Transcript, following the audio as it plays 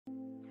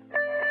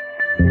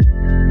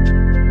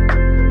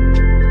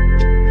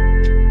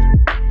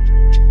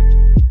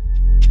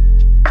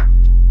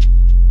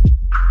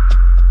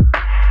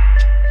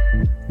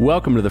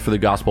Welcome to the For the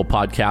Gospel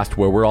podcast,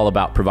 where we're all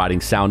about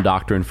providing sound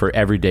doctrine for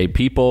everyday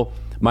people.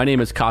 My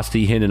name is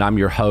Costi Hinn, and I'm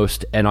your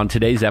host. And on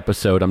today's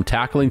episode, I'm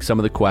tackling some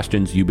of the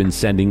questions you've been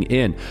sending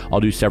in.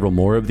 I'll do several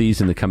more of these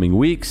in the coming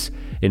weeks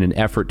in an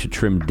effort to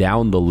trim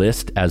down the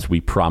list, as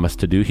we promised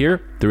to do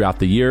here throughout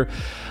the year.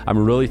 I'm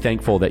really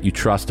thankful that you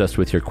trust us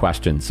with your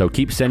questions. So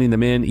keep sending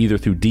them in either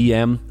through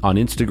DM on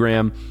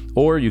Instagram,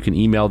 or you can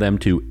email them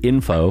to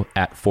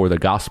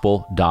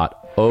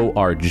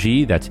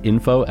info@forthegospel.org. That's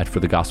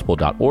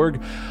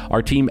info@forthegospel.org.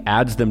 Our team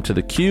adds them to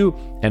the queue,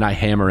 and I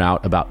hammer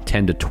out about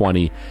 10 to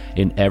 20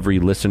 in every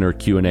listener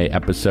Q&A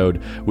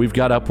episode. We've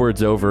got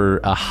upwards over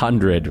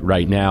 100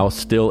 right now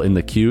still in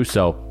the queue.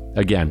 So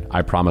again,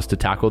 I promise to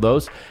tackle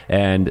those,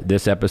 and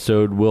this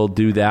episode will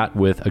do that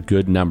with a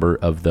good number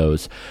of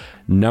those.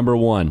 Number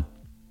one,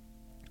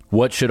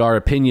 what should our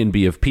opinion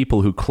be of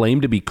people who claim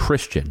to be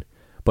Christian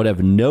but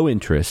have no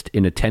interest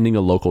in attending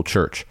a local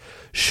church?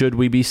 Should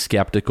we be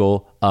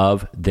skeptical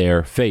of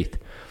their faith?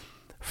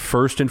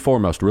 First and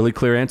foremost, really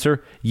clear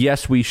answer,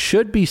 yes, we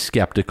should be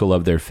skeptical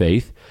of their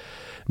faith,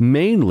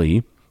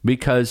 mainly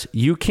because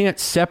you can't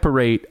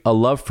separate a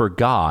love for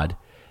God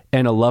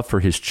and a love for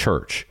his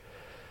church.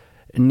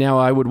 Now,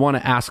 I would want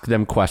to ask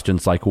them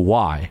questions like,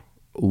 why?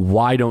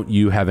 Why don't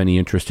you have any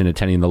interest in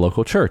attending the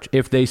local church?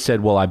 If they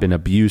said, well, I've been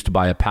abused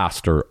by a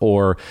pastor,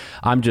 or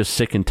I'm just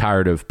sick and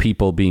tired of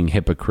people being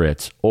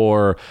hypocrites,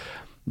 or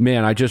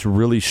man, I just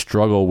really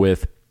struggle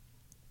with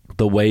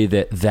the way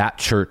that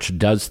church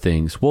does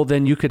things, well,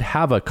 then you could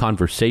have a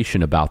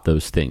conversation about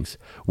those things.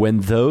 When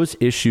those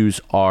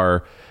issues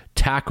are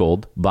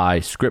tackled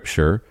by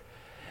Scripture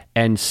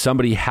and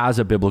somebody has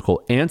a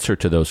biblical answer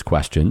to those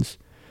questions,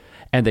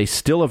 and they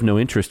still have no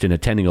interest in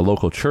attending a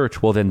local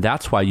church, well, then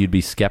that's why you'd be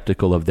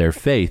skeptical of their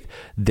faith.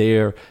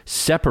 They're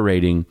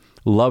separating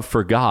love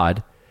for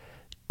God,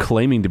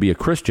 claiming to be a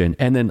Christian,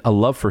 and then a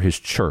love for his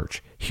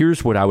church.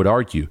 Here's what I would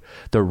argue.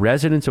 The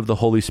residence of the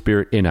Holy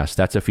Spirit in us,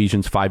 that's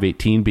Ephesians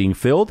 5:18 being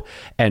filled,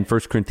 and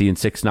 1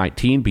 Corinthians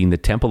 6:19 being the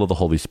temple of the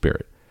Holy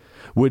Spirit,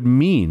 would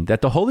mean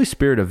that the Holy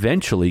Spirit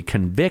eventually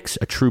convicts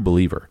a true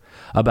believer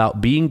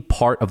about being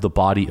part of the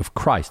body of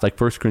Christ, like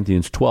 1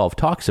 Corinthians 12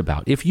 talks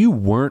about. If you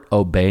weren't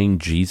obeying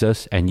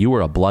Jesus and you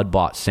were a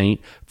blood-bought saint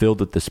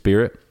filled with the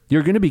Spirit,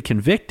 you're going to be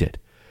convicted.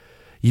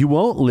 You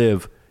won't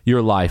live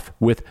your life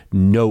with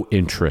no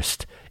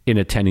interest in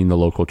attending the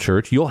local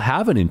church. You'll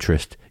have an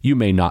interest. You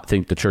may not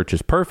think the church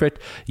is perfect.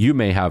 You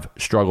may have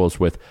struggles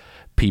with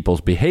people's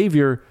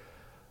behavior,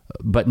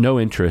 but no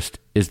interest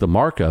is the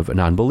mark of an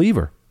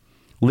unbeliever.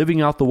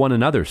 Living out the one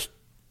another's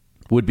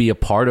would be a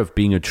part of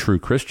being a true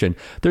Christian.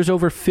 There's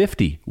over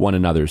 50 one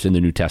another's in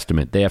the New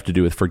Testament. They have to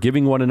do with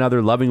forgiving one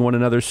another, loving one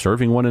another,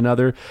 serving one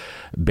another,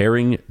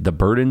 bearing the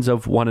burdens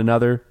of one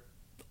another.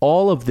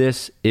 All of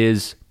this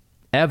is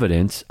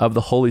evidence of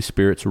the Holy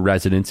Spirit's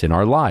residence in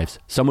our lives.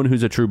 Someone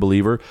who's a true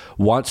believer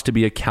wants to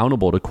be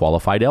accountable to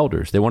qualified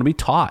elders. They want to be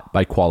taught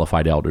by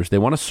qualified elders. They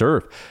want to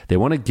serve. They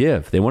want to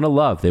give. They want to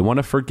love. They want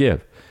to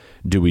forgive.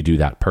 Do we do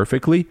that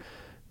perfectly?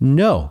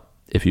 No.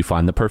 If you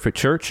find the perfect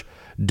church,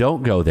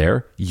 don't go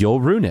there. You'll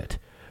ruin it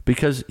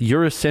because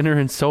you're a sinner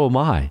and so am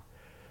I.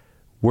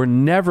 We're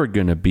never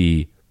going to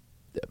be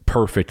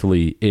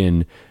perfectly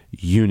in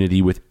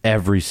unity with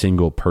every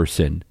single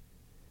person.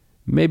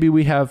 Maybe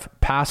we have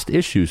past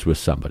issues with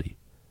somebody.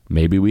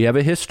 Maybe we have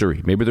a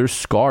history. Maybe there's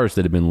scars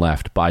that have been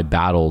left by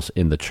battles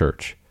in the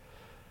church.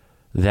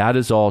 That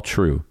is all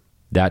true.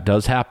 That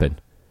does happen.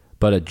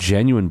 But a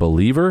genuine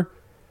believer,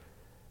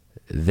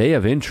 they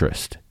have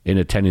interest in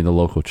attending the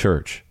local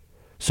church.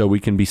 So we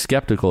can be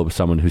skeptical of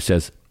someone who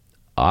says,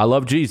 I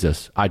love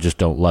Jesus, I just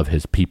don't love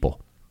his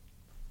people.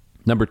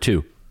 Number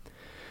two,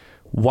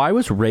 why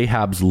was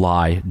Rahab's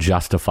lie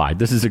justified?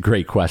 This is a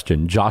great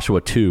question. Joshua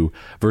 2,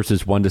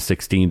 verses 1 to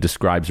 16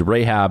 describes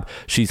Rahab.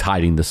 She's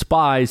hiding the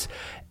spies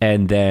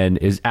and then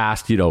is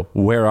asked,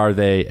 where are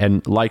they?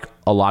 And like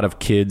a lot of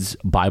kids'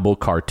 Bible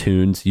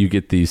cartoons, you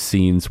get these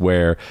scenes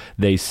where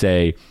they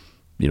say,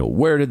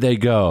 where did they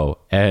go?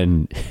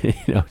 And,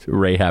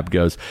 Rahab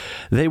goes,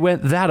 they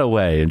went that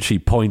away. And she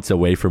points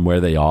away from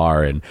where they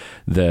are, and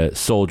the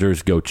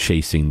soldiers go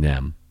chasing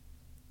them.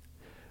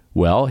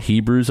 Well,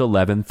 Hebrews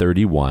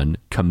 11:31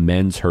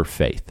 commends her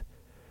faith.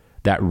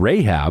 That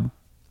Rahab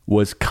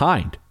was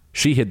kind.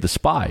 She hid the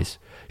spies.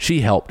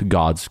 She helped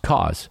God's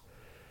cause.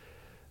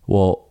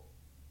 Well,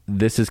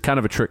 this is kind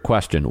of a trick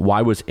question.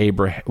 Why was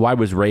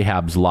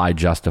Rahab's lie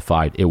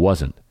justified? It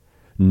wasn't.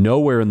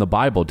 Nowhere in the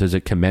Bible does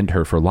it commend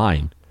her for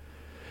lying.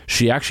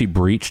 She actually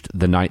breached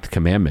the 9th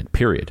commandment,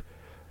 period.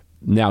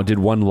 Now, did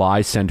one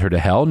lie send her to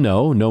hell?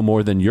 No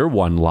more than your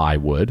one lie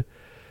would.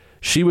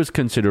 She was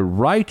considered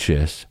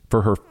righteous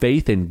for her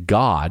faith in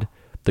God,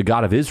 the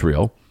God of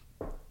Israel,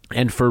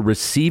 and for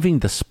receiving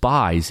the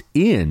spies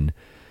in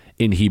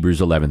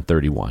Hebrews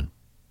 11:31.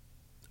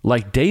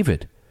 Like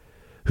David,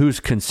 who's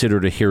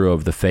considered a hero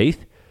of the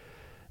faith,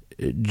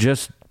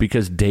 just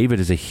because David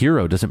is a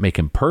hero doesn't make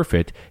him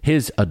perfect.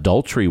 His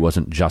adultery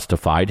wasn't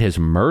justified. His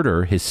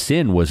murder, his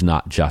sin was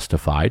not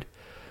justified.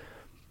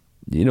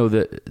 You know,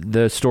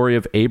 the story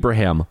of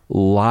Abraham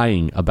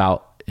lying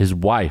about his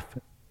wife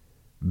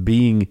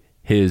being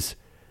his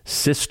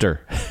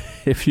sister,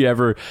 if you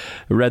ever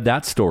read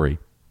that story.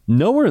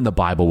 Nowhere in the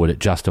Bible would it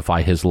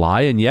justify his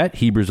lie, and yet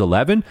Hebrews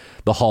 11,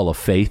 the hall of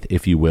faith,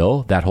 if you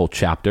will, that whole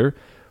chapter,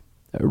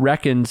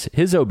 reckons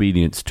his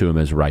obedience to him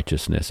as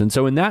righteousness. And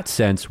so in that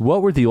sense,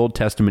 what were the Old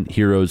Testament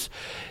heroes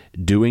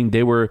doing?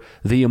 They were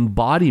the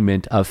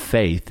embodiment of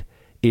faith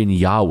in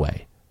Yahweh.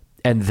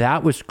 And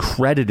that was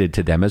credited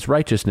to them as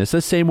righteousness,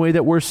 the same way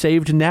that we're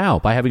saved now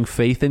by having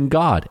faith in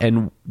God.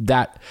 And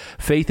that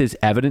faith is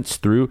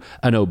evidenced through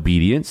an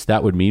obedience.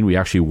 That would mean we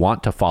actually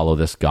want to follow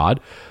this God.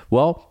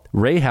 Well,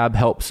 Rahab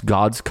helps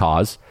God's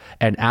cause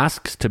and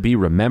asks to be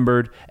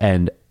remembered,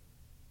 and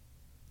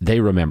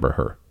they remember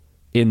her.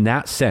 In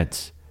that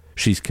sense,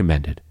 she's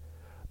commended.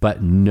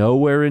 But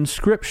nowhere in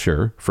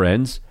Scripture,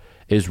 friends,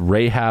 is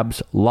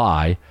Rahab's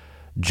lie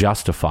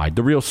justified.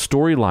 The real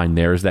storyline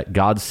there is that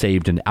God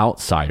saved an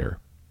outsider.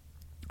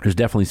 There's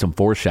definitely some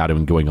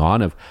foreshadowing going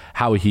on of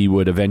how he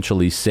would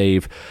eventually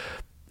save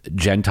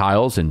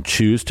Gentiles and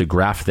choose to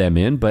graft them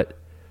in, but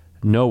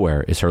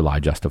nowhere is her lie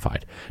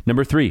justified.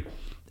 Number 3,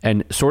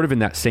 and sort of in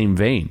that same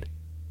vein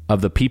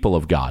of the people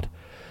of God,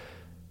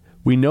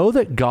 we know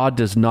that God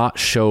does not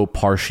show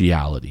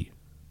partiality.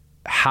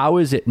 How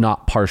is it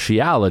not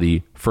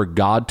partiality for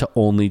God to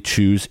only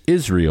choose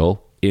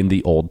Israel in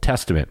the Old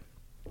Testament?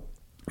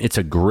 It's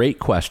a great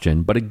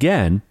question, but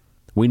again,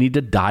 we need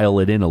to dial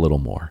it in a little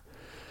more.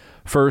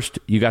 First,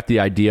 you got the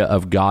idea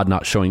of God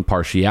not showing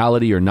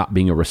partiality or not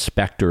being a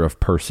respecter of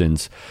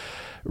persons.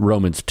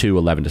 Romans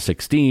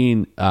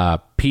 2:11-16,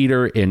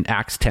 Peter in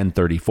Acts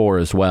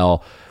 10:34 as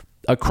well.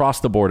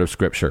 Across the board of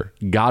Scripture,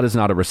 God is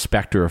not a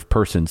respecter of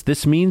persons.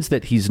 This means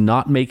that he's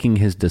not making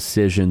his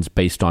decisions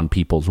based on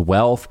people's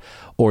wealth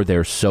or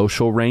their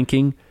social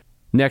ranking.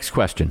 Next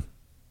question.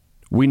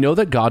 We know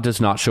that God does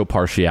not show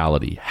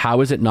partiality.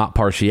 How is it not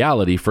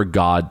partiality for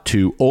God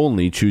to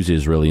only choose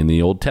Israel in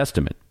the Old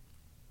Testament?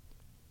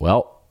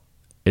 Well,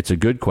 it's a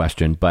good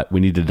question, but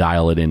we need to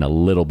dial it in a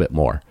little bit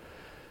more.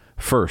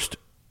 First,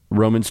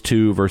 Romans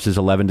 2 verses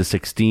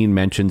 11-16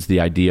 mentions the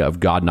idea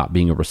of God not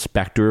being a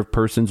respecter of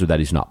persons, or that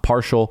he's not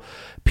partial.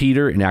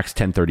 Peter in Acts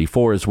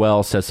 10:34 as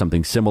well says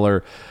something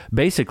similar.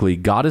 Basically,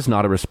 God is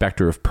not a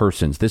respecter of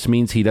persons. This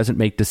means he doesn't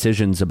make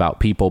decisions about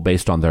people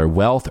based on their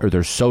wealth or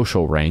their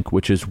social rank,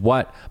 which is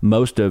what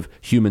most of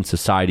human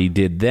society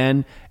did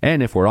then,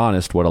 and if we're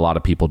honest, what a lot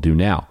of people do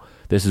now.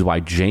 This is why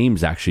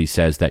James actually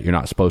says that you're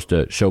not supposed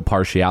to show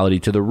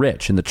partiality to the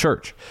rich in the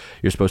church.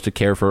 You're supposed to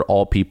care for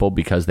all people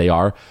because they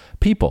are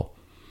people.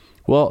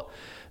 Well,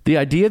 the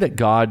idea that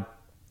God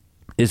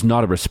is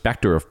not a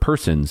respecter of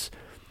persons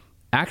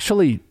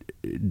actually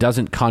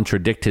doesn't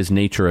contradict his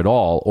nature at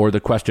all, or the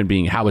question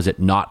being, how is it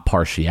not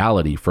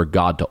partiality for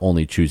God to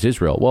only choose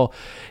Israel? Well,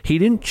 he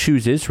didn't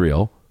choose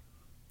Israel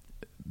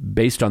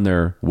based on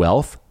their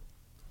wealth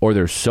or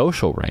their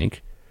social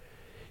rank.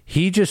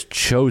 He just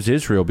chose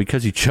Israel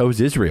because he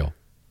chose Israel.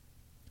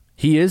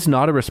 He is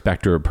not a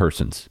respecter of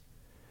persons.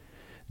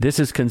 This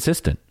is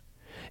consistent.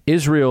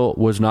 Israel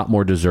was not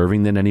more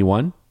deserving than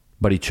anyone,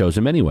 but he chose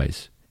them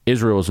anyways.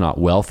 Israel is not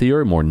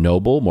wealthier, more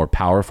noble, more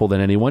powerful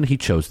than anyone. He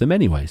chose them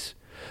anyways.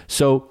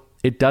 So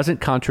it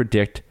doesn't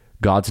contradict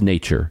God's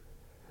nature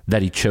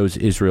that he chose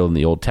Israel in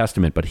the Old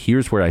Testament. But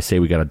here's where I say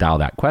we got to dial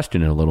that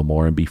question in a little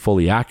more and be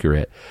fully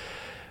accurate.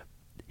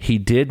 He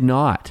did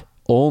not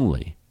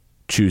only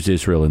choose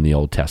Israel in the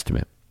Old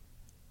Testament.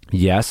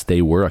 Yes,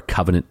 they were a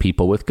covenant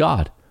people with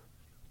God,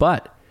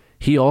 but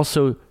he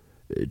also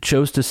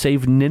chose to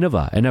save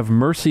Nineveh and have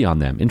mercy on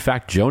them. In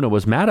fact, Jonah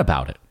was mad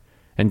about it.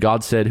 And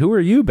God said, who are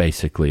you,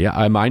 basically?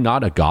 Am I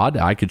not a God?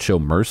 I could show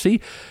mercy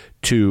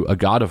to a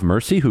God of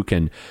mercy who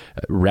can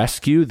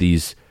rescue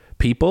these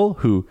people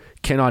who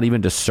cannot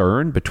even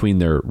discern between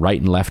their right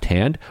and left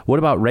hand? What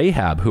about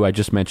Rahab, who I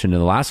just mentioned in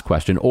the last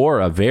question, or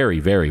a very,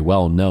 very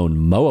well-known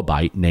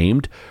Moabite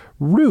named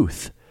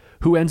Ruth,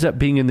 who ends up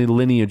being in the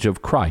lineage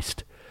of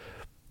Christ?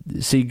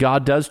 See,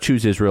 God does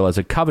choose Israel as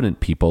a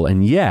covenant people,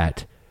 and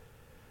yet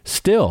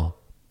still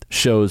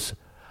shows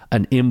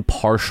an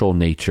impartial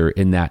nature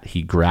in that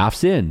he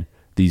grafts in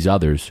these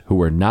others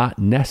who are not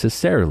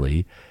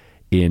necessarily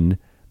in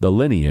the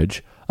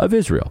lineage of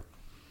Israel.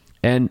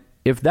 And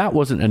if that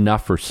wasn't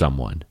enough for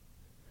someone,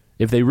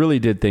 if they really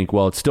did think,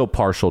 well, it's still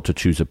partial to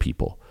choose a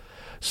people.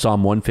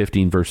 Psalm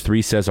 115 verse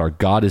 3 says, our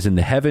God is in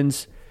the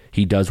heavens.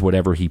 He does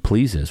whatever he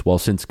pleases. Well,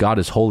 since God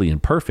is holy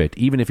and perfect,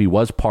 even if he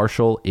was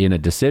partial in a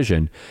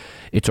decision,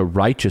 it's a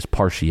righteous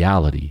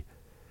partiality.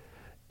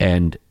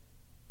 And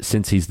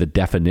since he's the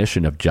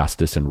definition of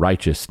justice and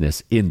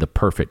righteousness in the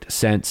perfect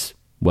sense,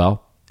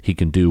 well, he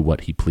can do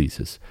what he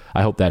pleases.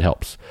 I hope that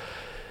helps.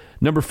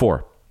 Number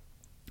 4,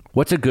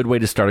 What's a good way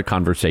to start a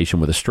conversation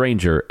with a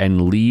stranger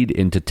and lead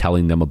into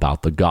telling them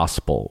about the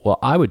gospel? Well,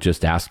 I would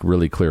just ask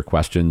really clear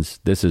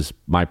questions. This is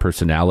my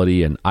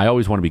personality, and I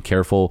always want to be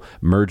careful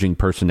merging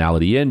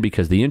personality in,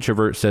 because the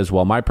introvert says,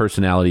 well, my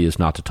personality is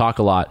not to talk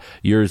a lot.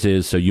 Yours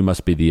is, so you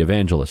must be the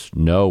evangelist.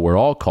 No, we're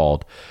all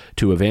called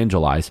to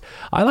evangelize.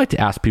 I like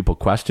to ask people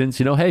questions.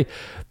 Hey,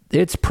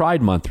 it's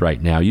Pride Month right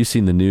now. You've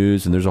seen the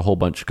news and there's a whole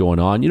bunch going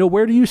on.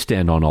 Where do you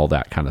stand on all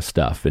that kind of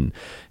stuff? And,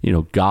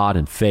 God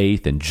and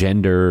faith and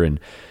gender, and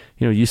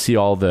you see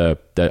all the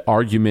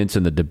arguments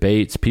and the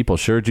debates. People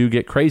sure do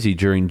get crazy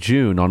during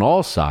June on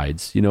all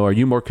sides. Are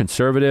you more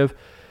conservative,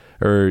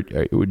 or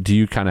do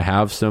you kind of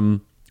have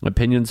some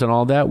opinions on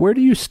all that? Where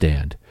do you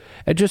stand?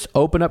 And just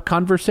open up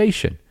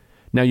conversation.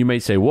 Now, you may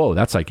say, whoa,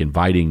 that's like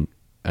inviting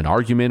an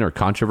argument or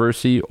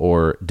controversy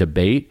or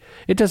debate.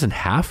 It doesn't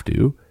have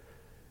to.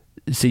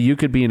 See, you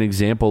could be an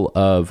example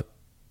of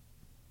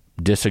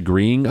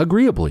disagreeing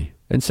agreeably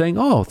and saying,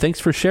 oh, thanks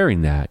for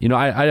sharing that.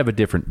 I have a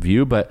different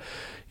view, but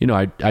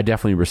I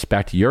definitely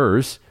respect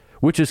yours,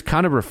 which is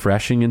kind of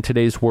refreshing in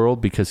today's world,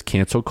 because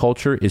cancel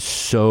culture is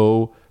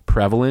so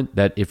prevalent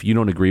that if you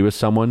don't agree with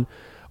someone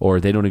or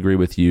they don't agree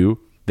with you,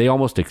 they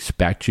almost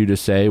expect you to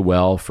say,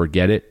 well,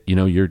 forget it.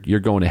 You're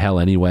going to hell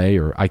anyway,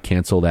 or I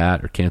cancel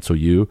that or cancel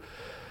you.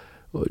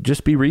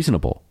 Just be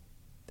reasonable,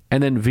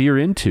 and then veer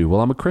into,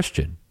 well, I'm a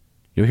Christian.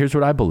 Here's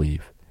what I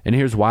believe, and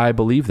here's why I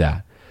believe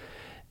that.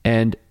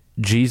 And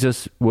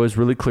Jesus was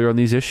really clear on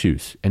these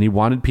issues, and he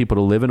wanted people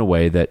to live in a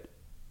way that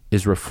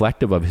is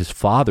reflective of his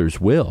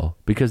Father's will,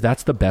 because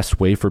that's the best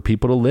way for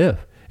people to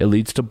live. It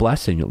leads to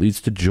blessing. It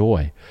leads to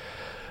joy.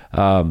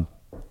 That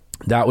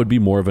would be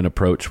more of an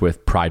approach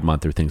with Pride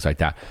Month or things like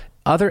that.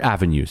 Other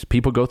avenues,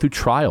 people go through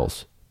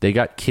trials. They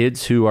got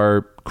kids who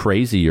are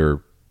crazy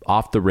or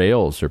off the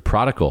rails or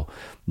prodigal.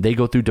 They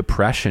go through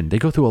depression. They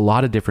go through a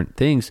lot of different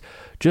things.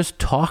 Just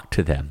talk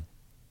to them.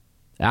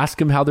 Ask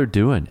them how they're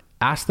doing.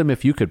 Ask them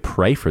if you could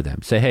pray for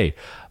them. Say, hey,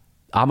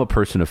 I'm a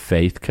person of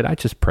faith. Could I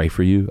just pray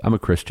for you? I'm a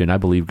Christian. I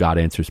believe God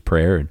answers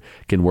prayer and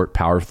can work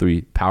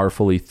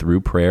powerfully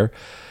through prayer.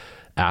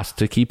 Ask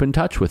to keep in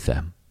touch with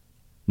them.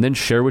 And then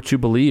share what you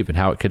believe and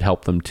how it could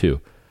help them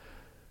too.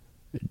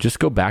 Just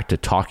go back to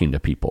talking to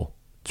people.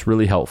 It's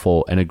really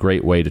helpful and a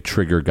great way to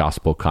trigger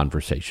gospel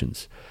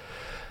conversations.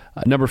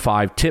 Number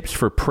 5, tips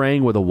for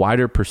praying with a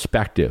wider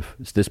perspective.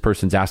 This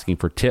person's asking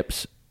for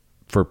tips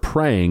for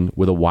praying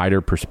with a wider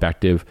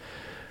perspective.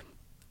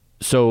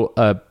 So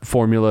a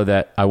formula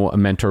that a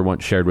mentor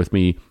once shared with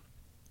me,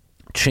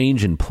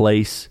 change in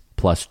place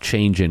plus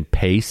change in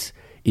pace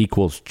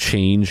equals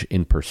change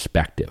in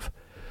perspective.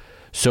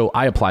 So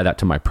I apply that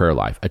to my prayer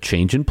life. A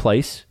change in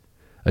place,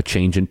 a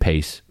change in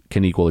pace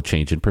can equal a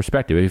change in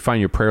perspective. If you find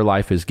your prayer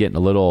life is getting a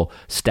little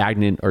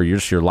stagnant, or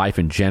just your life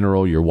in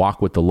general, your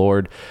walk with the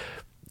Lord,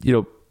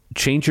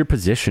 change your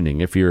positioning.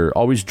 If you're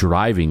always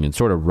driving and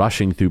sort of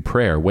rushing through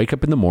prayer, wake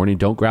up in the morning,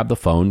 don't grab the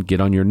phone,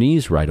 get on your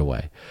knees right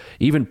away.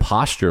 Even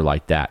posture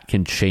like that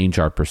can change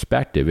our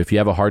perspective. If you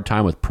have a hard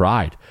time with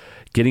pride,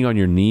 getting on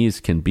your knees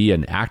can be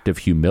an act of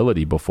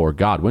humility before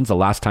God. When's the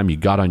last time you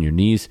got on your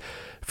knees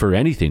for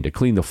anything, to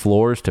clean the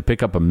floors, to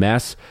pick up a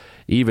mess,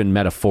 even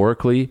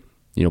metaphorically,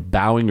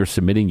 bowing or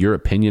submitting your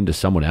opinion to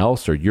someone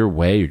else, or your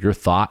way or your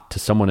thought to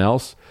someone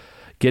else?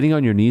 Getting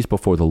on your knees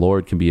before the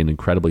Lord can be an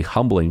incredibly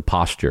humbling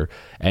posture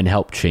and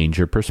help change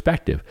your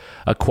perspective.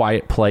 A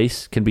quiet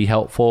place can be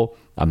helpful,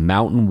 a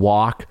mountain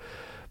walk.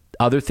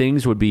 Other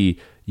things would be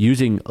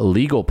using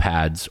legal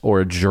pads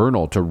or a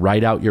journal to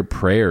write out your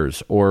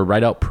prayers or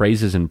write out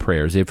praises and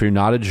prayers. If you're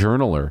not a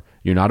journaler,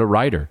 you're not a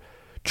writer,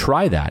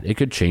 try that. It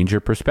could change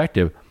your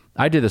perspective.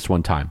 I did this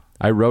one time.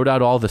 I wrote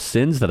out all the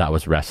sins that I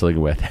was wrestling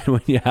with. And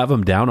when you have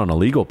them down on a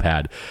legal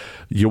pad,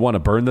 you want to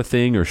burn the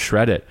thing or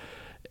shred it,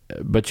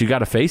 but you got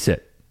to face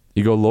it.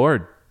 You go,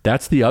 Lord,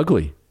 that's the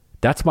ugly.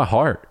 That's my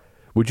heart.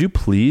 Would you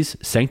please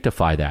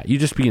sanctify that? You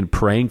just begin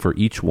praying for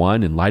each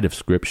one in light of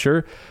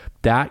Scripture.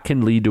 That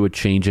can lead to a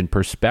change in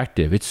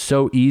perspective. It's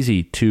so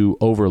easy to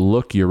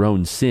overlook your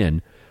own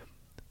sin,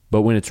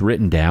 but when it's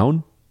written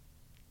down,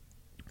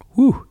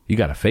 you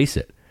got to face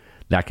it.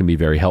 That can be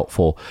very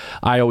helpful.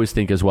 I always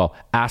think as well,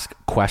 ask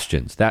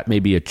questions. That may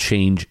be a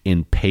change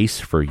in pace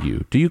for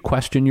you. Do you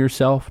question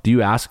yourself? Do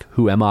you ask,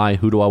 who am I?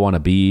 Who do I want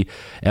to be?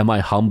 Am I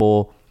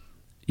humble?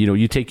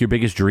 You take your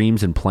biggest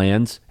dreams and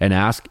plans and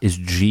ask, is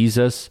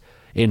Jesus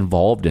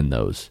involved in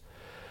those?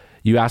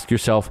 You ask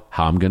yourself,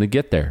 how I'm going to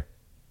get there.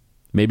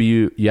 Maybe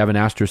you haven't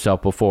asked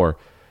yourself before,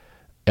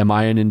 am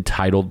I an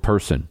entitled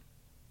person?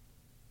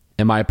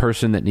 Am I a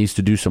person that needs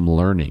to do some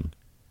learning?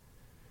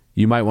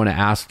 You might want to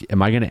ask,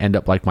 am I going to end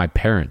up like my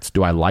parents?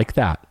 Do I like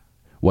that?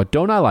 What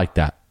don't I like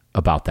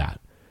about that?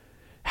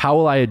 How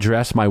will I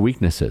address my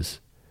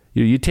weaknesses?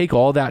 You take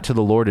all that to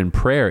the Lord in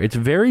prayer. It's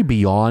very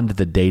beyond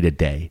the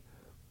day-to-day.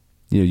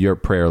 Your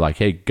prayer like,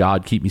 hey,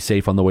 God, keep me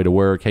safe on the way to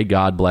work. Hey,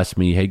 God, bless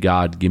me. Hey,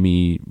 God, give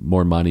me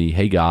more money.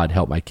 Hey, God,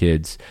 help my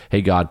kids.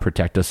 Hey, God,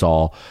 protect us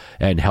all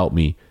and help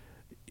me.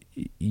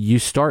 You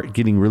start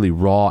getting really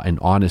raw and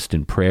honest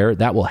in prayer.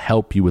 That will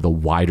help you with a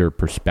wider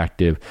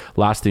perspective.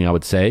 Last thing I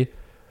would say,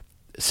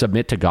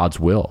 submit to God's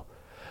will.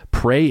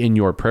 Pray in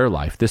your prayer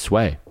life this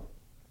way: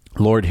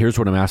 Lord, here's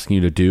what I'm asking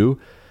you to do.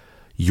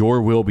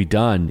 Your will be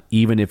done,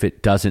 even if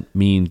it doesn't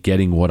mean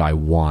getting what I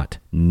want.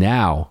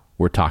 Now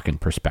we're talking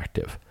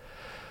perspective.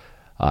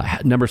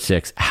 Number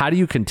 6, how do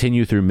you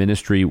continue through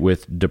ministry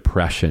with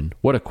depression?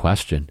 What a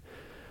question.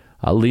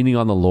 Leaning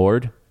on the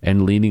Lord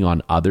and leaning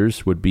on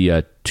others would be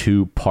a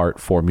 2-part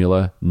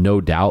formula, no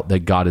doubt,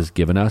 that God has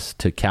given us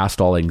to cast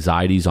all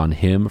anxieties on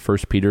him, 1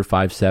 Peter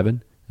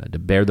 5:7, to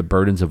bear the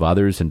burdens of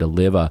others and to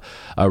live a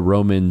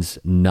Romans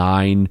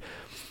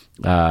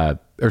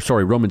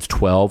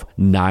 12,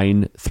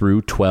 9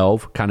 through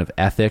 12 kind of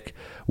ethic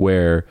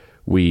where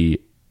we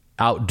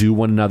outdo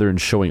one another in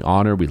showing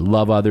honor. We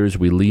love others.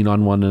 We lean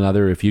on one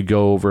another. If you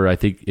go over, I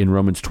think in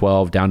Romans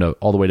 12 down to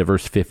all the way to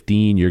verse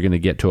 15, you're going to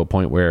get to a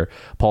point where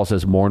Paul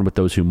says, mourn with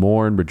those who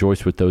mourn,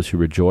 rejoice with those who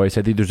rejoice.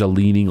 I think there's a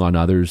leaning on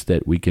others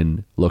that we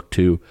can look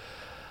to.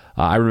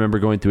 I remember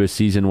going through a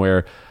season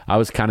where I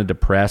was kind of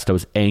depressed. I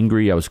was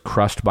angry. I was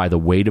crushed by the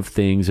weight of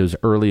things. It was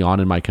early on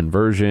in my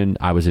conversion.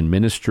 I was in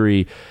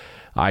ministry.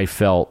 I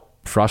felt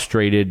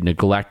frustrated,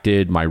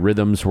 neglected. My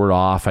rhythms were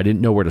off. I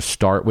didn't know where to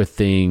start with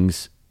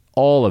things.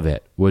 All of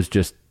it was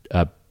just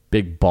a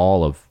big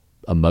ball of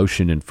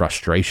emotion and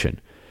frustration.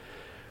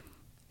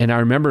 And I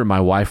remember my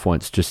wife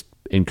once just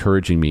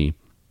encouraging me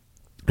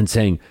and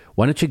saying,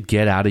 why don't you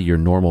get out of your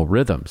normal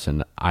rhythms?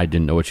 And I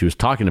didn't know what she was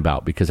talking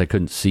about because I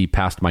couldn't see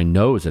past my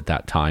nose at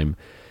that time.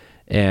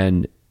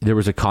 And there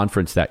was a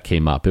conference that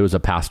came up. It was a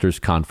pastor's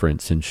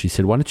conference. And she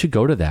said, why don't you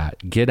go to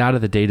that? Get out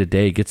of the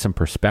day-to-day, get some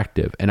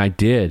perspective. And I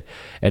did.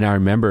 And I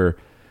remember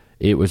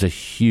it was a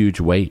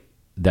huge weight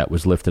that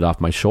was lifted off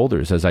my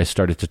shoulders as I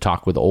started to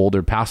talk with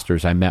older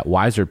pastors. I met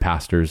wiser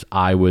pastors.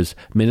 I was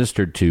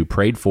ministered to,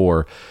 prayed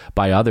for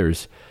by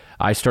others.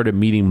 I started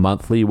meeting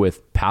monthly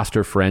with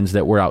pastor friends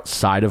that were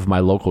outside of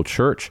my local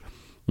church,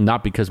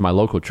 not because my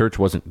local church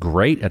wasn't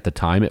great at the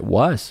time. It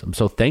was. I'm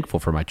so thankful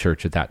for my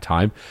church at that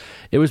time.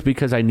 It was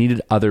because I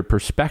needed other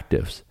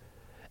perspectives.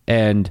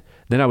 And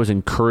then I was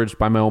encouraged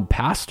by my own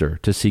pastor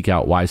to seek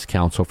out wise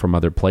counsel from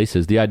other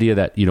places. The idea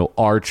that,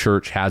 our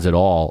church has it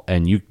all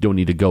and you don't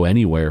need to go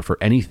anywhere for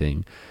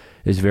anything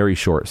is very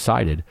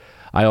short-sighted.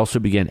 I also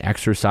began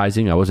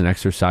exercising. I wasn't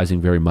exercising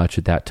very much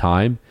at that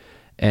time.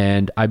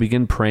 And I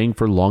began praying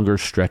for longer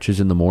stretches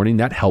in the morning.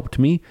 That helped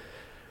me.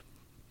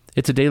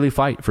 It's a daily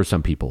fight for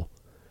some people.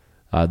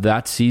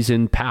 That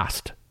season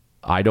passed.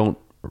 I don't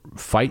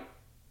fight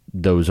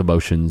those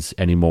emotions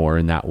anymore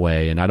in that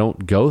way. And I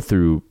don't go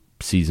through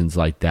seasons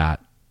like that.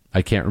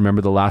 I can't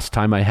remember the last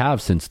time I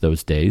have since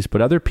those days,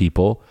 but other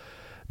people,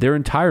 their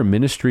entire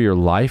ministry or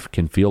life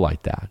can feel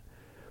like that.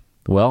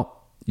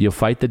 Well, you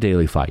fight the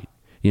daily fight.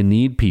 You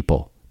need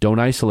people. Don't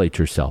isolate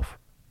yourself.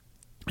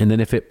 And then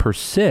if it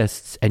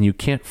persists and you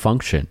can't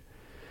function,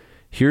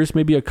 here's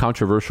maybe a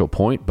controversial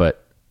point,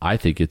 but I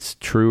think it's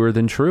truer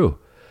than true.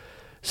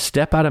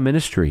 Step out of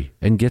ministry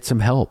and get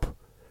some help.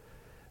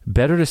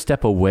 Better to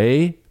step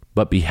away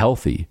but be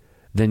healthy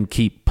than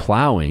keep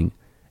plowing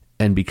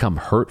and become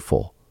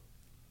hurtful.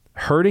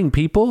 Hurting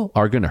people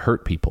are going to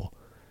hurt people.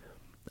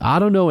 I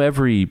don't know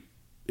every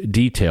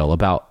detail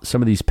about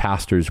some of these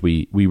pastors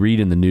we read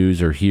in the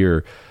news or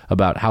hear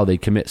about how they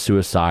commit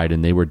suicide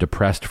and they were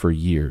depressed for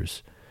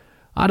years.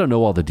 I don't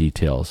know all the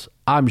details.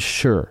 I'm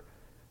sure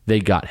they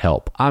got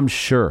help. I'm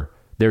sure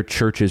their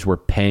churches were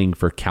paying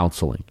for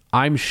counseling.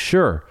 I'm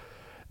sure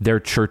their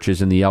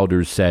churches and the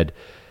elders said,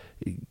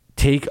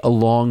 take a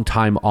long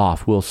time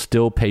off. We'll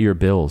still pay your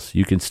bills.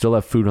 You can still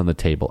have food on the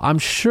table. I'm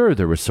sure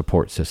there were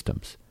support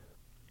systems.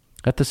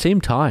 At the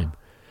same time,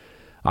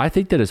 I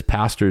think that as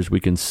pastors, we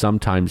can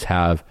sometimes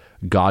have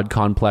God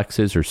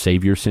complexes or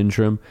savior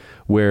syndrome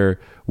where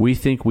we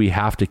think we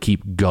have to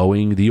keep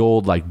going. The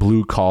old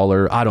blue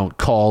collar, I don't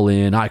call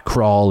in, I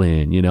crawl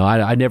in.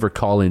 I never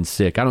call in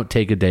sick. I don't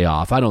take a day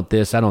off. I don't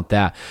this, I don't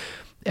that.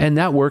 And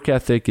that work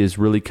ethic is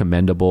really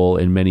commendable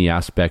in many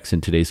aspects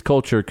in today's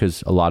culture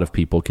because a lot of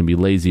people can be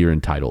lazy or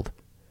entitled.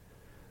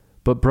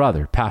 But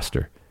brother,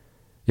 pastor,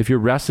 if you're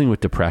wrestling with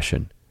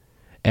depression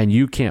and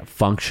you can't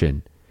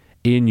function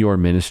in your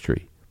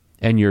ministry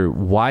and your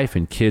wife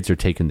and kids are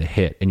taking the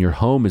hit and your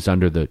home is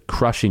under the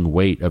crushing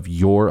weight of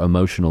your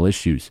emotional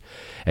issues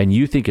and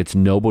you think it's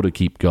noble to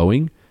keep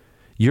going,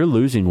 you're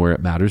losing where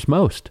it matters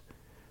most.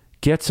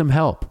 Get some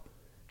help.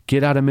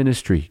 Get out of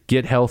ministry.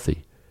 Get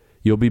healthy.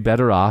 You'll be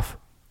better off.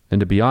 And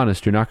to be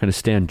honest, you're not going to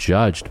stand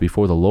judged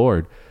before the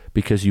Lord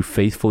because you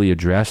faithfully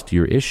addressed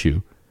your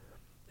issue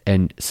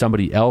and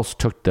somebody else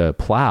took the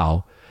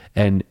plow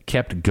and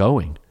kept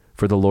going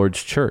for the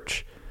Lord's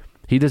church.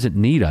 He doesn't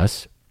need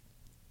us.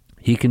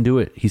 He can do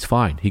it. He's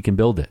fine. He can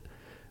build it.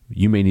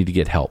 You may need to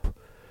get help.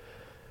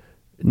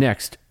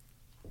 Next,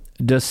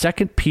 does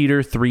 2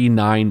 Peter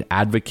 3:9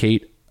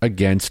 advocate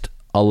against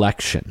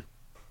election?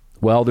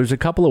 Well, there's a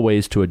couple of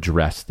ways to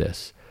address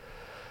this.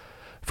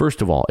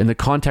 First of all, in the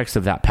context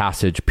of that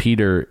passage,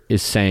 Peter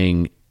is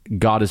saying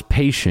God is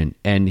patient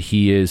and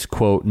he is,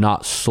 quote,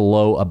 not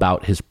slow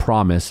about his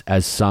promise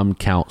as some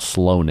count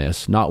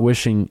slowness, not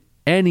wishing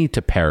any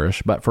to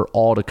perish, but for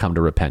all to come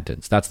to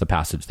repentance. That's the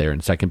passage there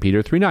in 2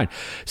 Peter 3:9.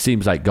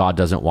 Seems like God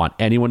doesn't want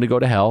anyone to go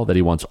to hell, that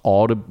he wants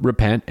all to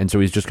repent, and so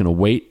he's just going to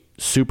wait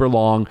super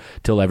long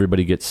till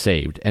everybody gets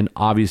saved. And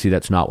obviously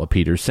that's not what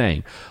Peter's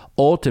saying.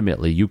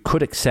 Ultimately, you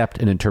could accept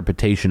an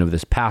interpretation of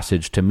this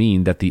passage to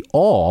mean that the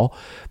all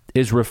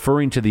is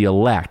referring to the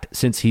elect,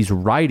 since he's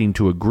writing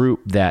to a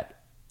group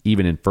that,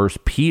 even in 1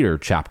 Peter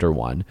chapter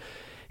 1,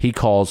 he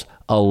calls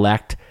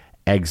elect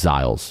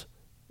exiles,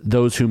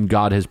 those whom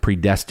God has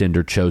predestined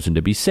or chosen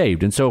to be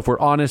saved. And so if we're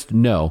honest,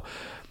 no,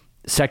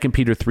 2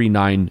 Peter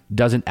 3:9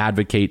 doesn't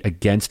advocate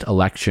against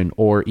election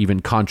or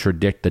even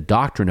contradict the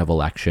doctrine of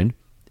election.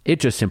 It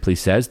just simply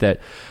says that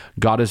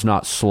God is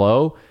not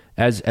slow,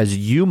 as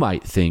you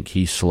might think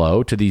he's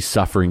slow, to these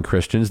suffering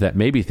Christians that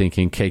may be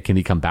thinking, okay, can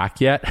he come back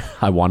yet?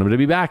 I want him to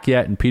be back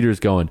yet. And Peter's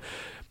going,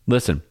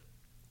 listen,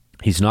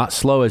 he's not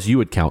slow as you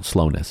would count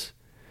slowness.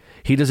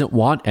 He doesn't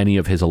want any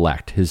of his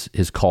elect,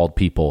 his called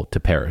people, to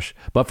perish,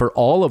 but for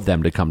all of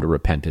them to come to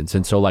repentance.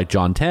 And so like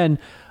John 10,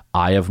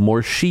 I have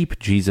more sheep,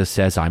 Jesus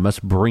says, I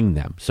must bring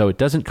them. So it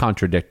doesn't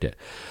contradict it.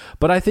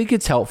 But I think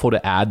it's helpful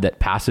to add that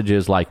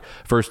passages like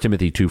 1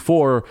 Timothy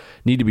 2:4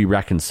 need to be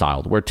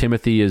reconciled, where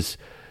Timothy is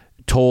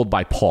told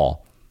by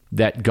Paul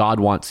that God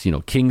wants,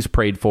 kings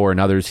prayed for and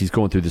others. He's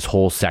going through this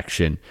whole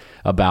section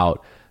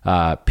about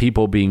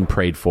people being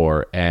prayed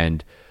for.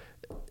 And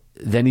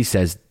then he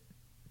says,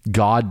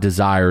 God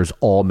desires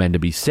all men to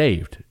be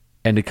saved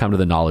and to come to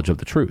the knowledge of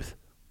the truth.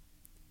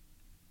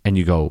 And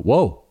you go,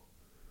 whoa,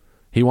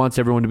 he wants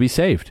everyone to be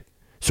saved.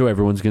 So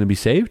everyone's going to be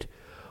saved?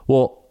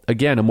 Well,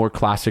 again, a more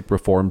classic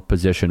Reformed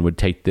position would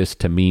take this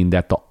to mean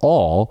that the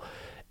all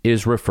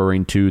is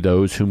referring to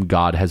those whom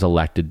God has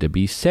elected to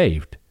be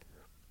saved.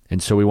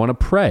 And so we want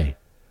to pray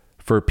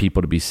for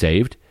people to be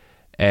saved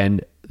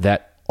and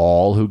that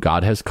all who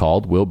God has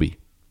called will be.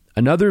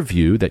 Another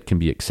view that can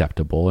be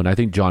acceptable, and I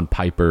think John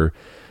Piper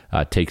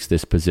takes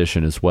this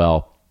position as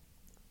well,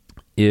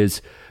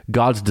 is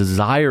God's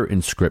desire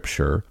in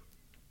Scripture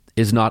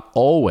is not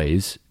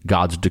always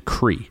God's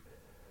decree.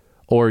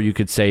 Or you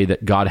could say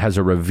that God has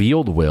a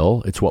revealed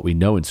will, it's what we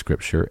know in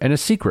Scripture, and a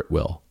secret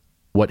will,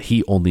 what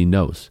he only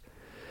knows.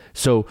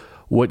 So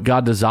what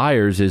God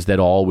desires is that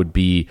all would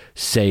be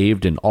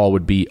saved and all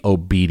would be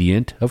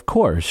obedient. Of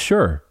course,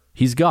 sure,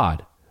 he's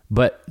God,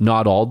 but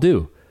not all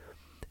do.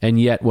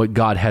 And yet what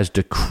God has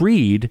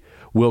decreed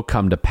will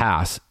come to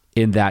pass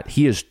in that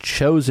he has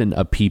chosen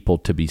a people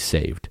to be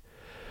saved.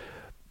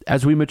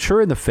 As we mature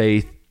in the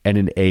faith and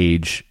in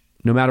age,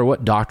 no matter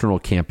what doctrinal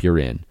camp you're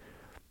in,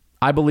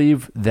 I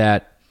believe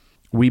that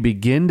we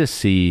begin to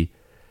see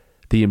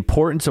the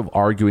importance of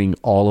arguing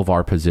all of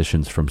our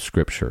positions from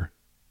Scripture.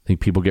 I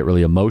think people get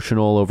really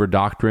emotional over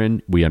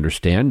doctrine. We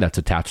understand that's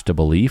attached to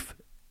belief.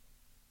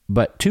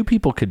 But two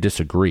people could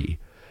disagree.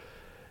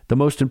 The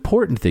most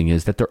important thing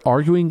is that they're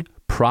arguing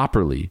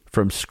properly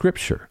from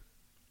Scripture.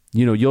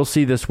 You'll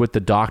see this with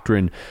the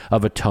doctrine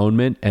of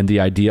atonement and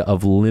the idea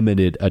of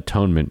limited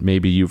atonement.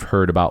 Maybe you've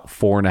heard about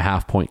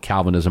 4.5-point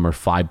Calvinism or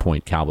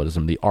 5-point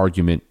Calvinism, the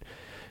argument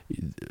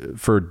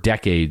for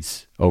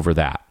decades over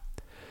that.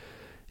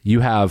 You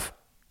have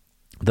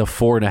the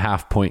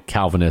 4.5-point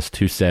Calvinist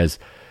who says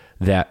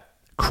that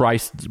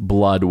Christ's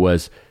blood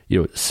was,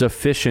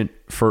 sufficient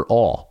for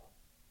all.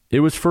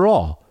 It was for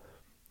all.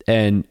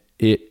 And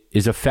it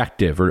is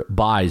effective, or it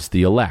buys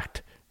the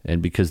elect,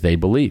 and because they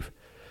believe.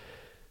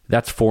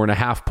 That's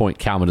 4.5-point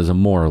Calvinism,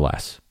 more or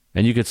less.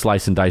 And you could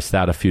slice and dice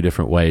that a few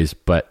different ways,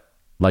 but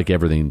like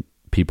everything,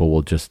 people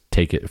will just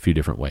take it a few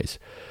different ways.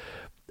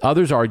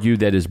 Others argue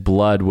that his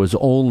blood was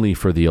only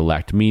for the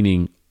elect,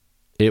 meaning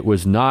it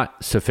was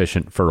not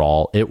sufficient for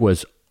all. It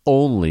was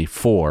only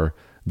for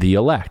the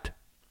elect.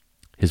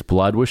 His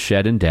blood was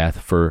shed in death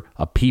for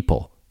a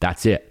people.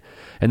 That's it.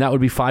 And that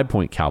would be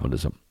 5-point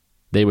Calvinism.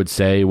 They would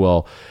say,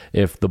 well,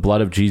 if the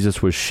blood of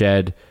Jesus was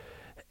shed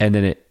and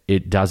then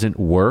it doesn't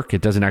work,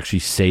 it doesn't actually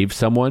save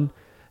someone,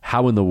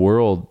 how in the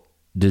world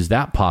is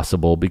that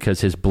possible?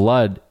 Because his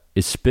blood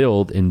is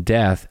spilled in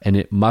death and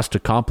it must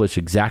accomplish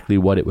exactly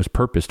what it was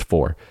purposed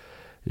for.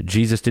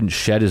 Jesus didn't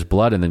shed his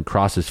blood and then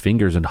cross his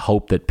fingers and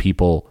hope that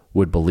people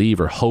would believe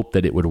or hope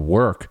that it would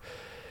work.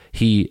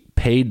 He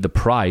paid the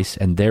price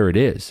and there it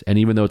is. And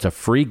even though it's a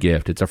free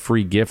gift, it's a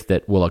free gift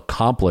that will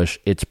accomplish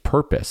its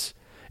purpose.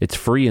 It's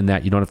free in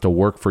that you don't have to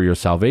work for your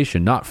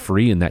salvation, not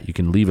free in that you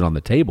can leave it on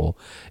the table.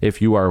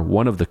 If you are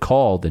one of the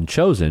called and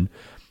chosen,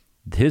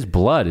 his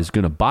blood is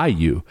going to buy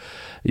you.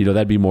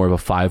 That'd be more of a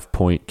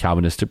 5-point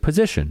Calvinistic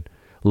position,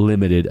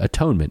 limited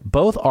atonement.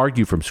 Both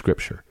argue from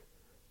Scripture.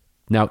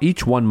 Now,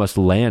 each one must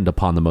land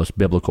upon the most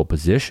biblical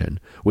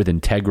position with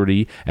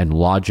integrity and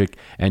logic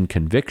and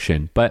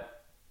conviction.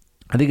 But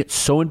I think it's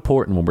so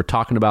important when we're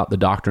talking about the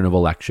doctrine of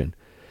election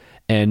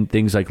and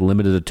things like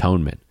limited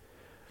atonement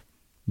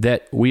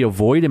that we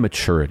avoid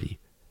immaturity.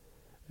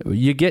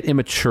 You get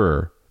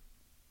immature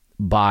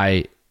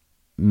by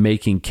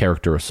making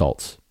character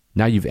assaults.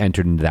 Now you've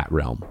entered into that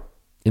realm.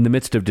 in the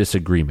midst of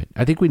disagreement.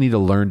 I think we need to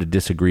learn to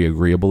disagree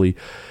agreeably.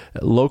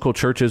 Local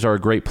churches are a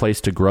great place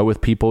to grow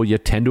with people you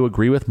tend to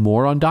agree with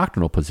more on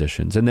doctrinal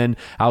positions. And then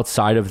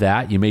outside of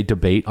that, you may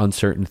debate on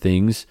certain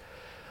things.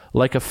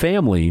 Like a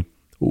family,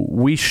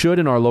 we should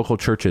in our local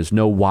churches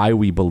know why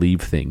we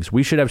believe things.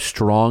 We should have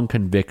strong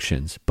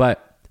convictions.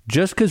 But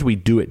just because we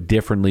do it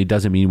differently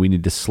doesn't mean we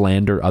need to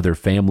slander other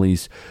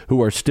families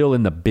who are still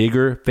in the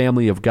bigger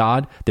family of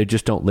God. They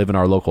just don't live in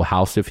our local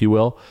house, if you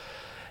will.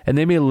 And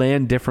they may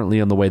land differently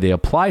on the way they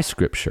apply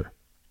Scripture.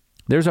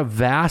 There's a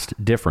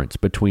vast difference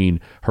between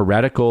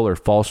heretical or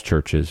false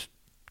churches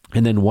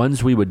and then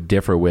ones we would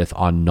differ with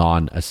on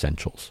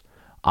non-essentials.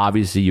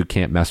 Obviously, you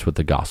can't mess with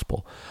the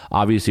gospel.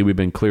 Obviously, we've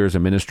been clear as a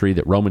ministry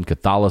that Roman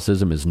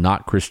Catholicism is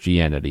not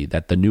Christianity,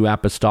 that the New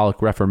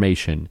Apostolic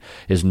Reformation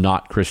is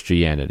not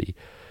Christianity.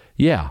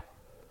 Yeah,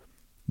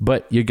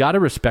 but you got to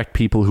respect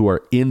people who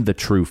are in the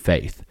true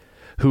faith,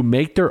 who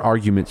make their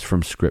arguments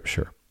from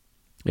Scripture.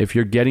 If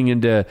you're getting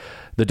into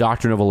the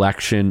doctrine of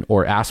election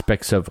or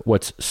aspects of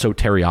what's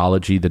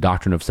soteriology, the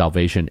doctrine of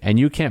salvation, and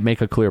you can't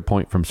make a clear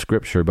point from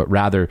Scripture, but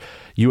rather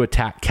you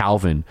attack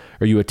Calvin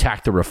or you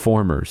attack the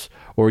Reformers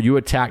or you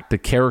attack the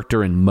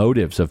character and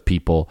motives of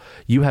people,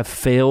 you have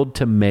failed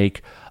to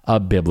make a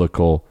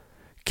biblical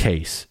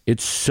case.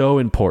 It's so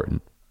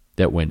important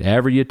that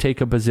whenever you take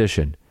a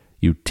position,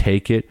 you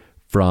take it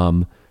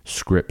from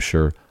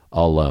Scripture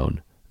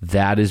alone.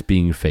 That is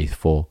being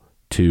faithful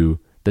to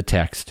the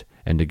text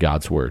and to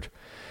God's word.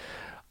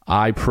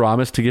 I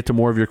promise to get to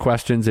more of your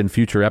questions in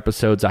future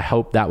episodes. I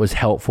hope that was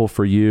helpful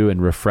for you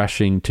and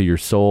refreshing to your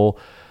soul.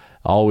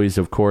 Always,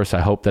 of course,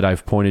 I hope that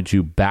I've pointed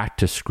you back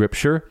to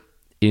Scripture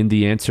in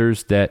the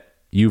answers that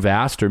you've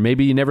asked or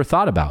maybe you never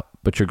thought about,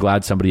 but you're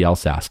glad somebody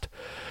else asked.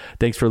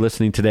 Thanks for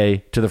listening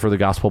today to the For the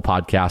Gospel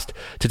podcast.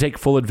 To take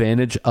full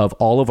advantage of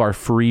all of our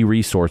free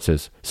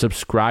resources,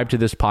 subscribe to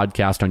this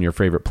podcast on your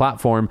favorite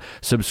platform,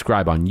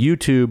 subscribe on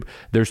YouTube.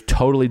 There's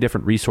totally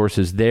different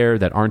resources there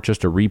that aren't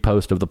just a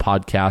repost of the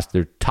podcast.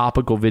 They're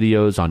topical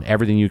videos on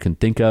everything you can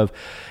think of.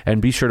 And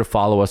be sure to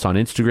follow us on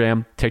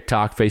Instagram,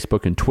 TikTok,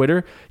 Facebook, and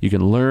Twitter. You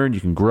can learn, you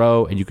can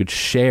grow, and you could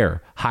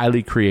share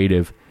highly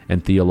creative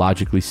and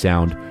theologically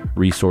sound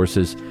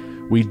resources.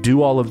 We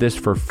do all of this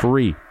for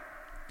free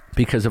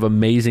because of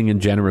amazing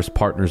and generous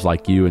partners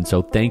like you. And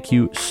so thank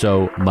you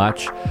so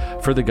much.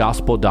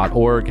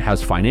 ForTheGospel.org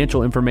has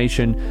financial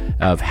information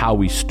of how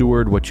we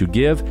steward what you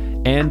give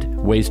and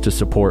ways to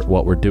support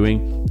what we're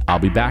doing. I'll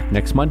be back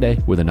next Monday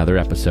with another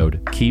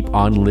episode. Keep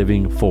on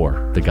living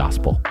for the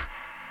gospel.